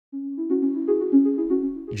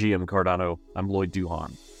GM Cardano, I'm Lloyd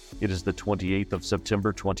Duhan. It is the 28th of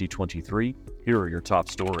September 2023. Here are your top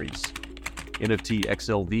stories. NFT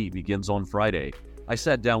XLV begins on Friday. I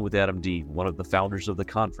sat down with Adam Dean, one of the founders of the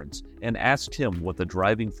conference, and asked him what the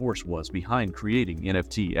driving force was behind creating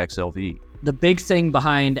NFT XLV. The big thing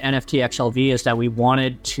behind NFT XLV is that we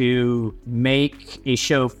wanted to make a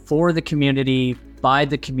show for the community, by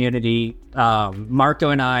the community.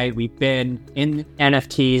 Marco and I, we've been in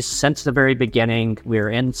NFTs since the very beginning. We're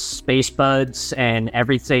in Space Buds and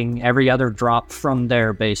everything, every other drop from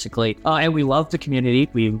there, basically. And we love the community.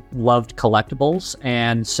 We loved collectibles.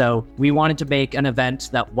 And so we wanted to make an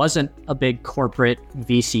event that wasn't a big corporate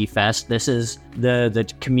VC fest. This is the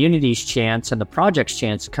community's chance and the project's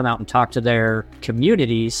chance to come out and talk to their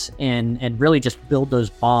communities and really just build those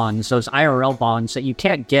bonds, those IRL bonds that you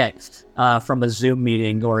can't get from a Zoom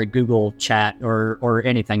meeting or a Google chat or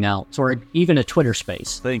anything else, or even a Twitter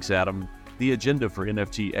space. Thanks, Adam. The agenda for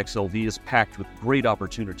NFT XLV is packed with great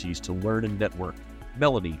opportunities to learn and network.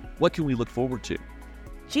 Melanie, what can we look forward to?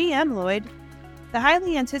 GM Lloyd. The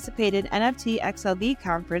highly anticipated NFT XLV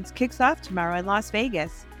conference kicks off tomorrow in Las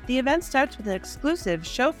Vegas. The event starts with an exclusive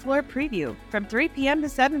show floor preview from 3 p.m. to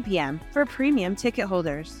 7 p.m. for premium ticket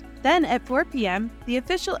holders. Then at 4 p.m., the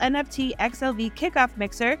official NFT XLV kickoff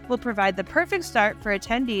mixer will provide the perfect start for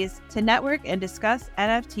attendees to network and discuss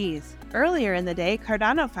NFTs. Earlier in the day,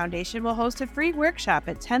 Cardano Foundation will host a free workshop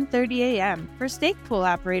at 10:30 a.m. for stake pool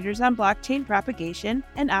operators on blockchain propagation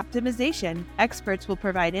and optimization. Experts will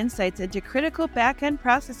provide insights into critical back-end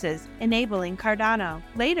processes enabling Cardano.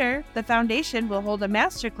 Later, the Foundation will hold a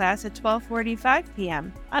masterclass at 12:45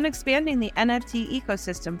 p.m. on expanding the NFT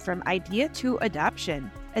ecosystem from idea to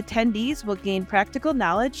adoption. Attendees will gain practical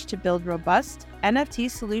knowledge to build robust NFT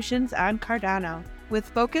solutions on Cardano. With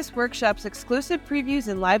focused workshops, exclusive previews,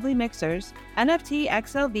 and lively mixers, NFT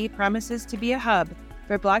XLV promises to be a hub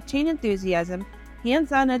for blockchain enthusiasm,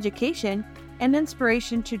 hands-on education, and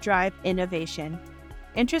inspiration to drive innovation.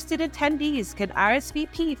 Interested attendees can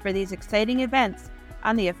RSVP for these exciting events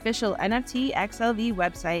on the official NFT XLV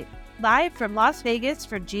website. Live from Las Vegas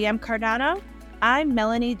for GM Cardano, I'm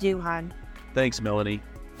Melanie Duhan. Thanks, Melanie.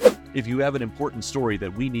 If you have an important story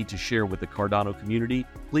that we need to share with the Cardano community,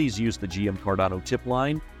 please use the GM Cardano tip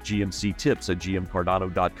line,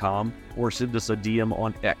 gmctips@gmcardano.com, or send us a DM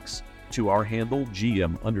on X to our handle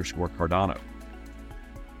GM_Cardano.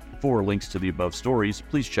 For links to the above stories,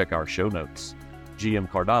 please check our show notes. GM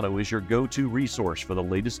Cardano is your go-to resource for the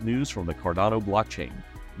latest news from the Cardano blockchain.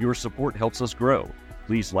 Your support helps us grow.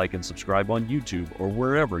 Please like and subscribe on YouTube or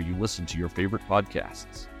wherever you listen to your favorite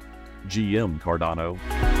podcasts. GM Cardano.